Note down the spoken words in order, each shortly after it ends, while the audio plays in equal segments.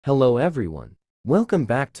Hello everyone. Welcome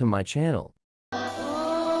back to my channel.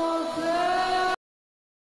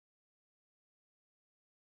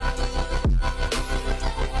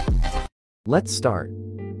 Let's start.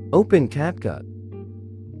 Open CapCut.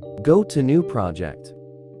 Go to New Project.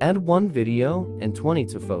 Add 1 video and 20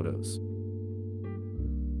 to photos.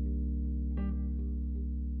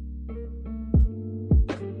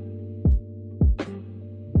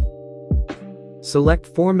 Select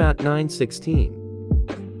Format 9:16.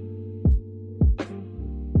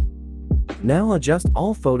 Now adjust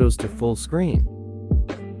all photos to full screen.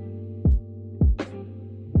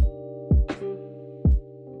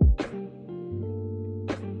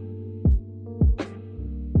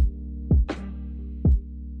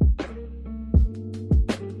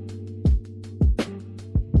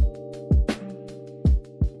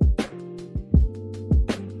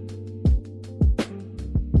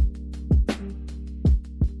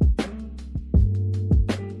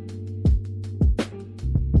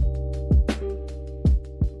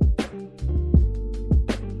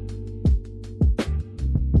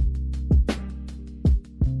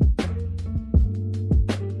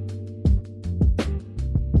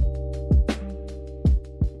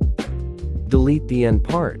 Delete the end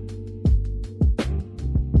part.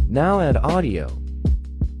 Now add audio.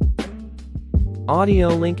 Audio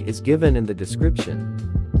link is given in the description.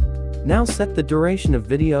 Now set the duration of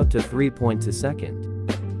video to 3.2 seconds.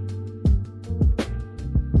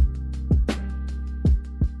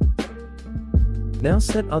 Now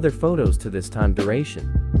set other photos to this time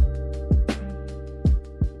duration.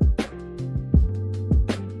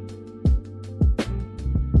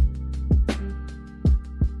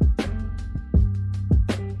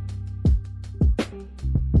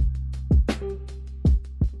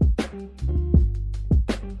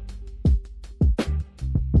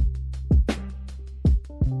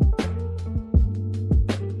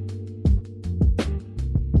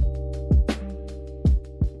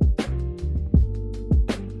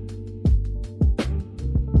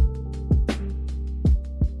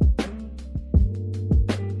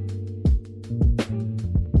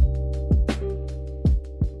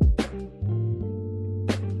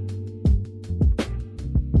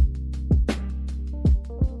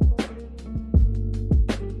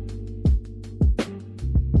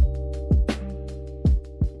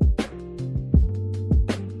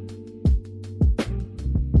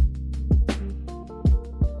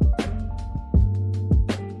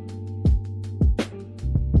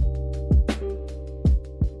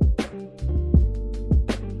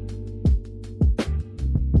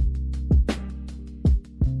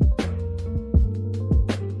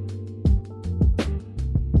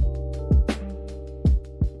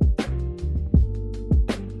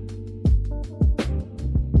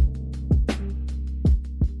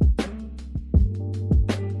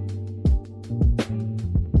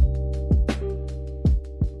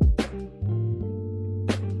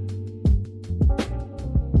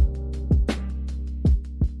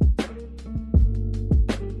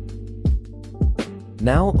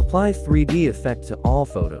 Now apply 3D effect to all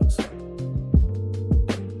photos.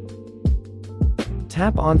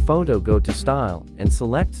 Tap on photo, go to Style, and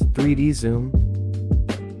select 3D Zoom.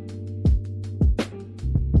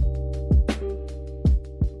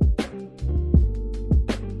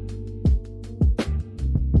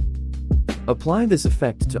 Apply this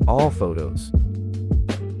effect to all photos.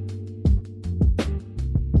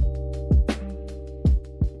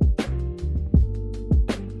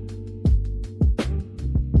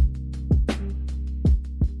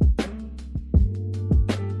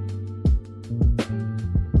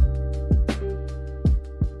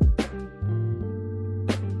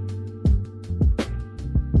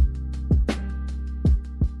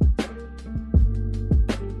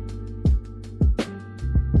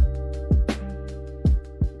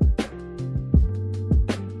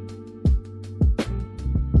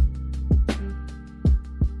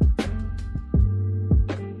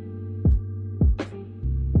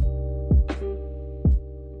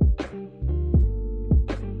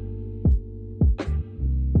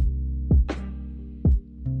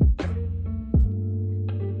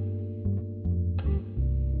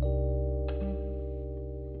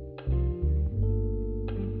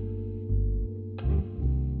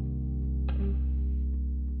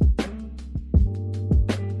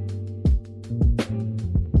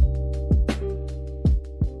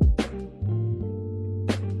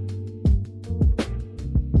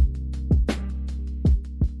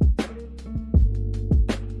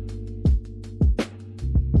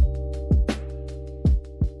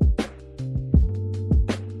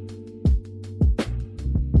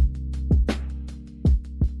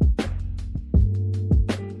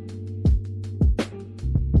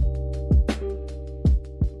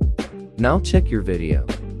 Now check your video.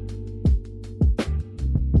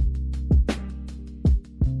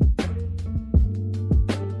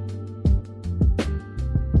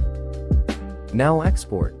 Now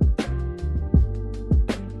export.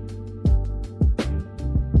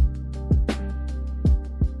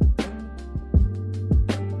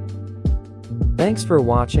 Thanks for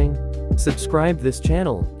watching. Subscribe this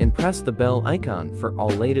channel and press the bell icon for all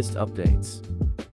latest updates.